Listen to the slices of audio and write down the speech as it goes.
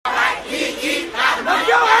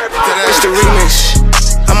the remix.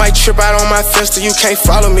 I might trip out on my fence till you can't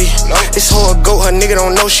follow me. This whole goat, her nigga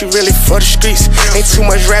don't know she really for the streets. Ain't too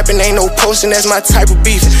much rapping, ain't no posting, that's my type of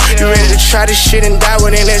beef. You ready to try this shit and die,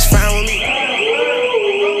 well then that's fine with me.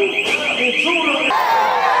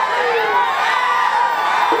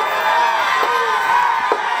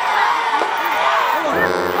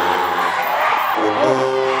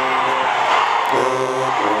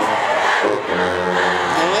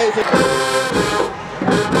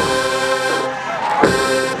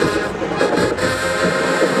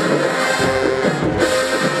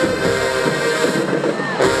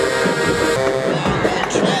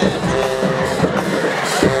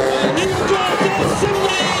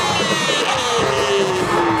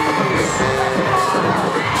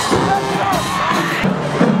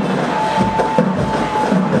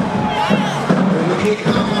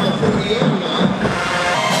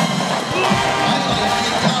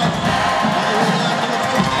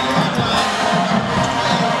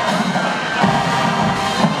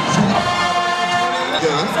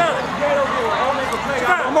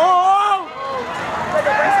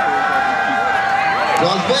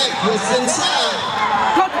 Back, what's inside?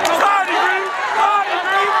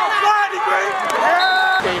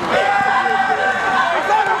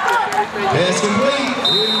 Pass complete.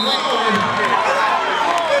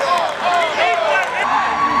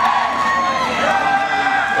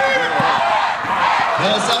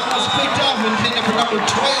 Pass almost picked up and picked up for number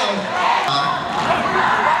 12.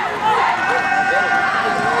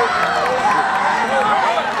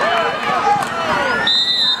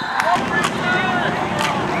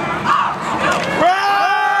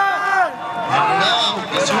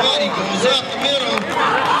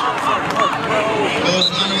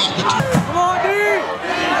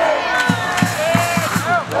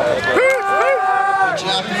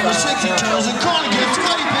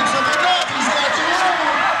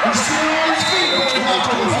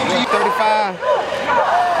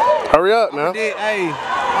 Hurry up, man. Hey,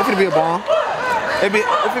 it could be a bomb. It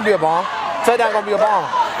could be a bomb. Touchdown gonna be a bomb.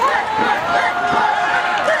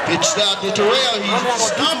 Pitched out to Terrell. He's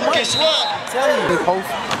stumped. Guess what? Deep post.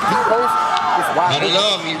 It's wide. Cut it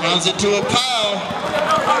off. He runs into a pile.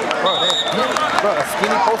 Bro, a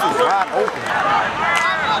skinny post is wide open.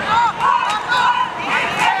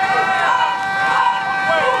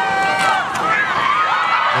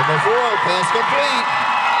 Number 4, pass complete.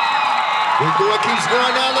 The boy keeps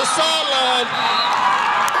going down the sideline.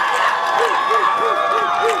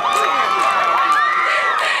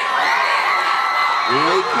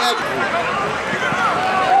 Great catch.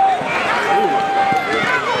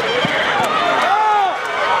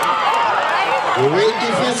 Great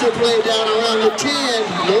defensive play down around the 10.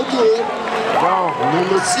 No good.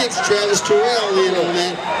 Number 6, Travis Terrell in on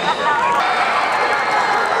that.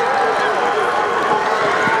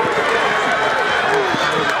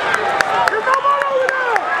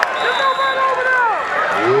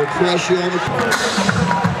 Pressure on the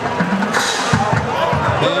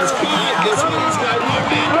pass caught. Guess what? He's got one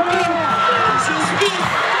man to beat. It's his feet.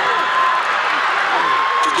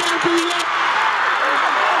 He's got to be up.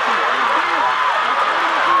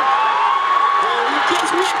 Oh, he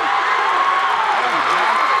gets what?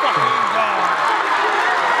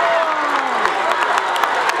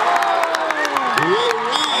 Great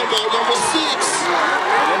run by number 6.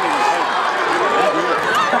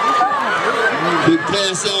 Big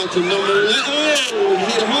pass out to number 11. Oh,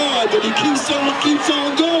 hit hard, but he keeps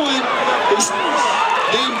on going. He's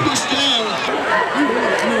being pushed down.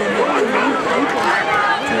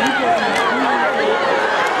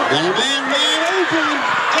 Got a man wide open,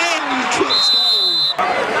 and he trips down.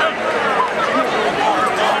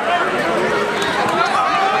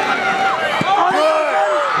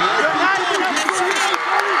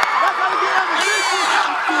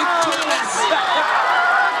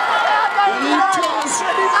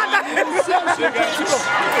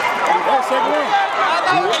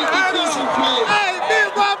 Hey, big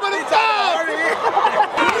boy for the top!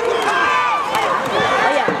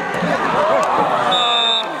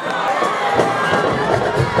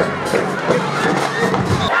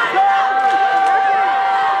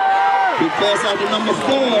 Big pass out to number 4.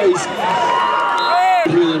 He's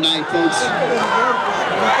here tonight, folks.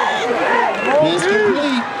 Pass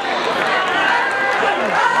complete.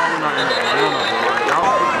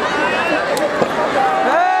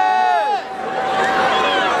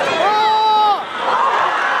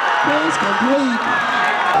 Pass complete.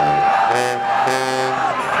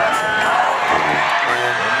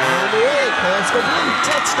 Pass complete.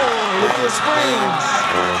 Touchdown, Lithia Springs.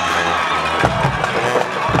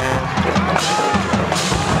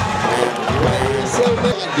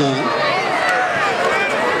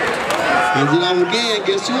 Hands it off again.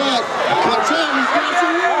 Guess what? Cuts out. He's got some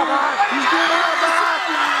room. He's going out the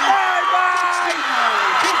sideline.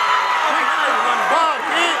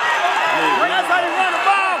 That's how you run the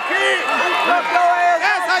ball, kid.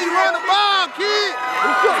 That's how you run the ball, kid.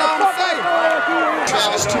 That's all I'm saying.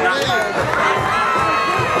 Travis Terrell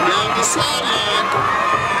down the sideline.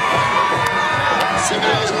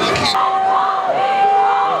 Seminoles going to keep.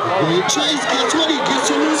 Chase gets what he gets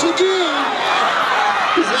to lose again.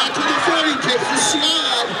 He's out to the 30, takes the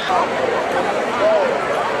slide.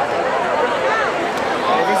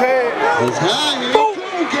 His head. It's high, here he goes,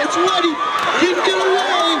 gets ready. Didn't get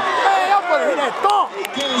away. Hey, I'm gonna hit that thump. He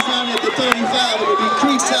goes down at the 35, it'll be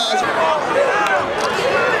Creekside.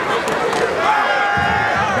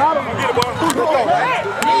 Got him. Get it, boy.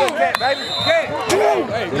 Get it, baby. Get it. Hey.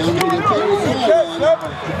 Down to the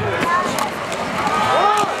 35.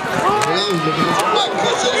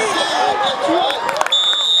 Cuts to the side, that's right.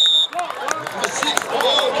 Number 6,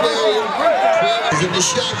 ball carrier. Travis in the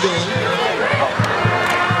shotgun.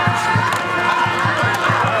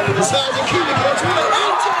 Decides to keep it, gets one.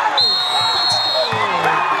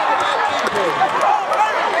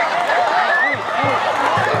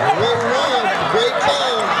 Great run, great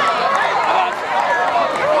call.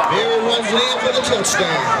 Mary runs it in for the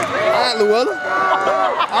touchdown. All right, Llewellyn.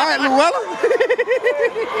 All right, Llewellyn.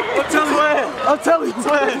 I'm telling you,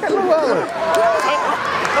 man.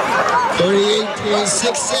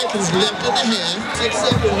 38.6 seconds left in the half. 6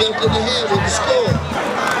 seconds left in the half with the score.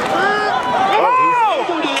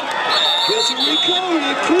 Guess who we called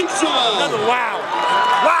it? Creekside. Another wow.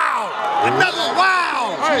 Wow. Another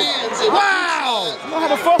wow. Wow.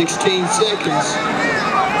 16 seconds.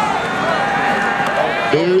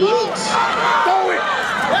 There it looks. Throw it.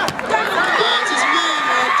 Finds his man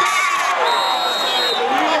right there.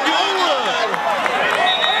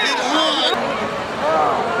 Hit hard.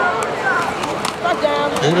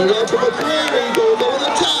 And it goes to McCreary. He goes over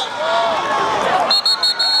the top.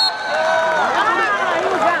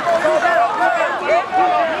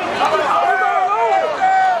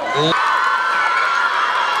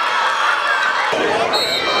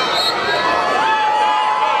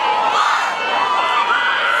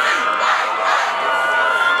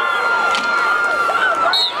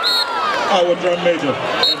 Our drum major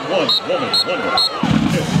and one woman.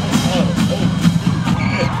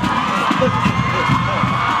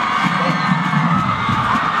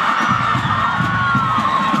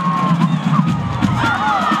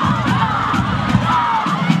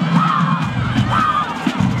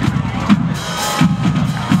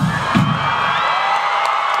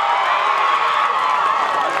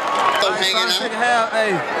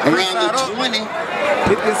 Hey, around the 20.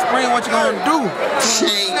 Hit this spring, what you gonna do?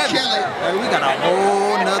 Shane Kelly. Hey, we got a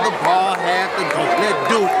whole nother ball half to go. Let's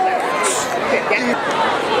do it.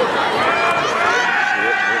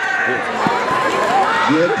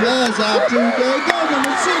 Good pass out to there you go,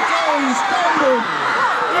 number 6. Oh, he stumbled.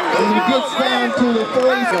 And he gets down to the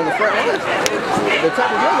 40.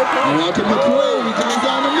 And out to McCray. He comes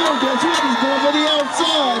down the middle. Guess what? He's going for the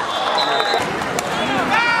outside.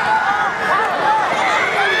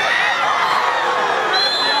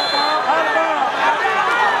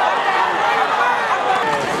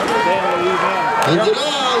 Hands it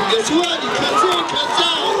off. Guess what? He cuts in, cuts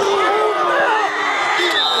out.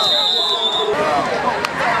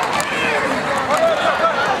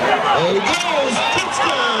 There he goes.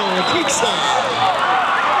 Touchdown. Creekside.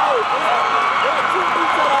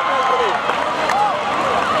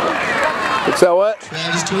 So what?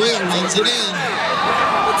 Travis Terrell runs it in.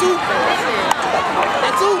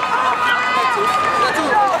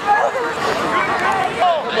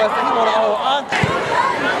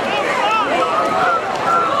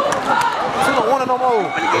 No more.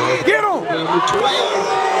 Get him! Number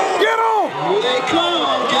 12. Get him! Here they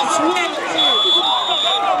come. Guess what?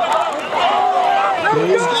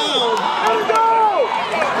 Goes down.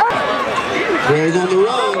 Greg on the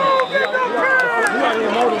run.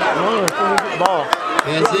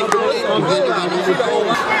 Hands incomplete. Defended by number 4.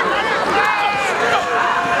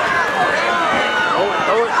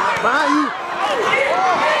 Behind you.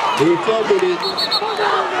 He fumbled it.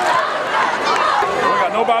 We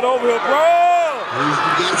got nobody over here, bro. He's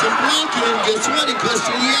got some blocking. Guess what? He cuts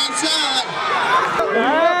to the outside.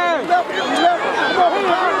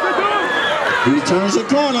 He turns the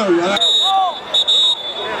corner, right?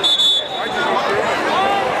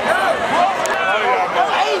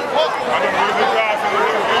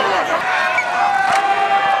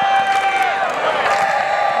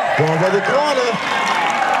 Going for the corner.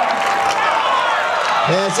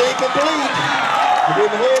 Pass incomplete. He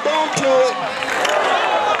didn't hold on to it.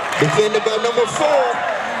 Defended by number 4.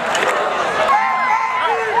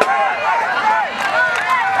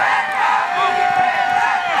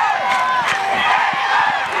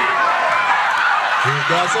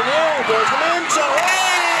 Got some room, goes some inside.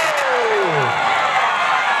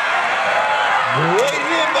 Great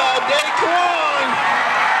hit by Daquan.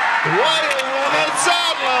 Right on that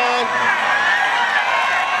sideline.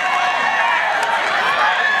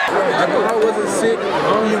 I wasn't sick. I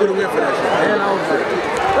only would have went for that shit. And I was sick.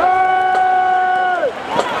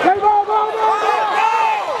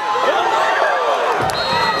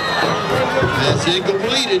 That's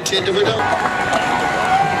incomplete, intended for dunk.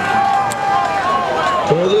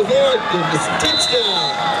 For the Vert, it's a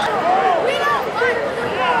touchdown.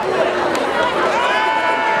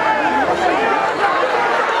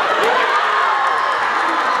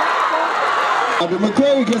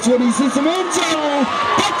 McCray gets what he sees some into.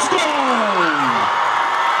 Touchdown!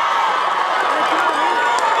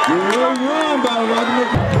 Good run by Rodney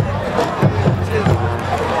McCray.